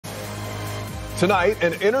Tonight,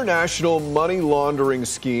 an international money laundering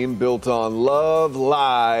scheme built on love,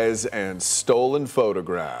 lies, and stolen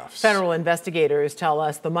photographs. Federal investigators tell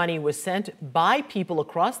us the money was sent by people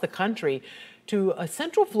across the country to a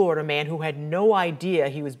Central Florida man who had no idea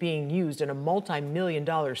he was being used in a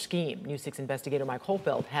multi-million-dollar scheme. News 6 investigator Mike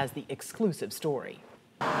Holfeld has the exclusive story.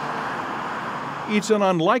 It's an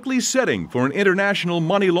unlikely setting for an international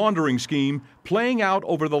money laundering scheme playing out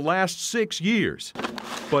over the last 6 years.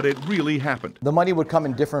 But it really happened. The money would come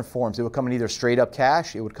in different forms. It would come in either straight up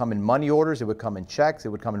cash, it would come in money orders, it would come in checks, it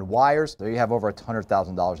would come in wires. There you have over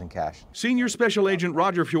 $100,000 in cash. Senior Special Agent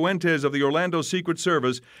Roger Fuentes of the Orlando Secret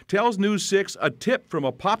Service tells News 6 a tip from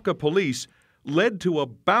Apopka police led to a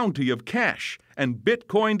bounty of cash and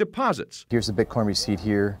Bitcoin deposits. Here's the Bitcoin receipt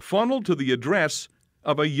here. Funneled to the address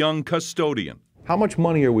of a young custodian. How much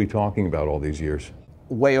money are we talking about all these years?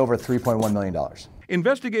 Way over $3.1 million.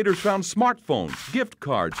 Investigators found smartphones, gift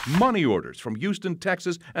cards, money orders from Houston,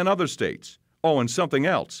 Texas, and other states. Oh, and something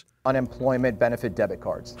else. Unemployment benefit debit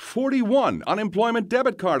cards. 41 unemployment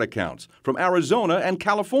debit card accounts from Arizona and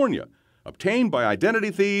California, obtained by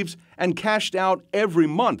identity thieves and cashed out every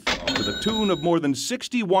month to the tune of more than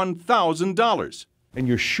 $61,000. And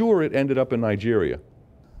you're sure it ended up in Nigeria?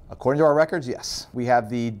 According to our records, yes. We have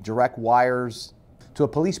the direct wires to a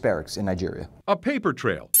police barracks in Nigeria. A paper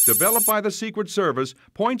trail developed by the Secret Service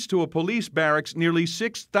points to a police barracks nearly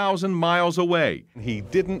 6,000 miles away. He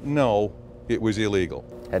didn't know it was illegal.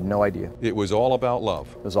 Had no idea. It was all about love.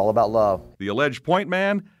 It was all about love. The alleged point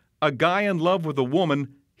man, a guy in love with a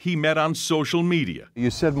woman he met on social media.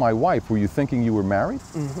 You said my wife. Were you thinking you were married?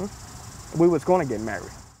 Mm-hmm. We was going to get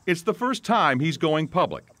married. It's the first time he's going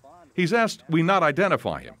public. He's asked we not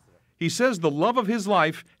identify him. He says the love of his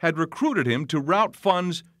life had recruited him to route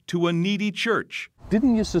funds to a needy church.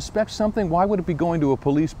 Didn't you suspect something? Why would it be going to a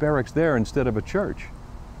police barracks there instead of a church?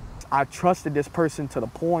 I trusted this person to the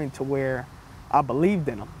point to where I believed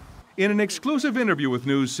in him. In an exclusive interview with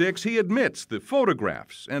News 6, he admits the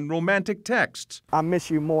photographs and romantic texts I miss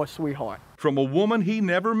you more, sweetheart. from a woman he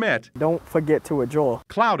never met Don't forget to adore.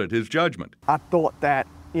 clouded his judgment. I thought that,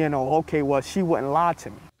 okay, well, she wouldn't lie to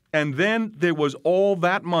me. And then there was all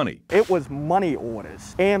that money. It was money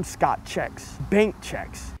orders, Amscot checks, bank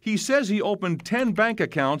checks. He says he opened 10 bank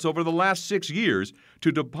accounts over the last 6 years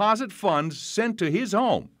to deposit funds sent to his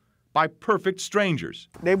home by perfect strangers.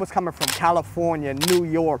 They was coming from California, New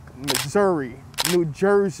York, Missouri, New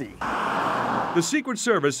Jersey. The Secret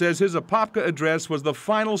Service says his Apopka address was the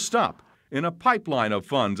final stop in a pipeline of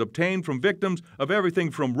funds obtained from victims of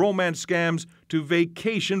everything from romance scams to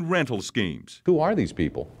vacation rental schemes. Who are these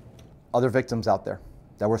people? Other victims out there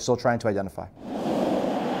that we're still trying to identify.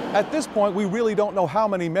 At this point, we really don't know how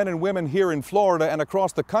many men and women here in Florida and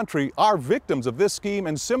across the country are victims of this scheme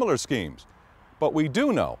and similar schemes. But we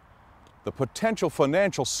do know the potential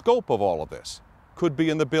financial scope of all of this could be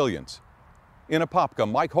in the billions. In Apopka,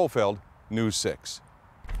 Mike Holfeld, News 6.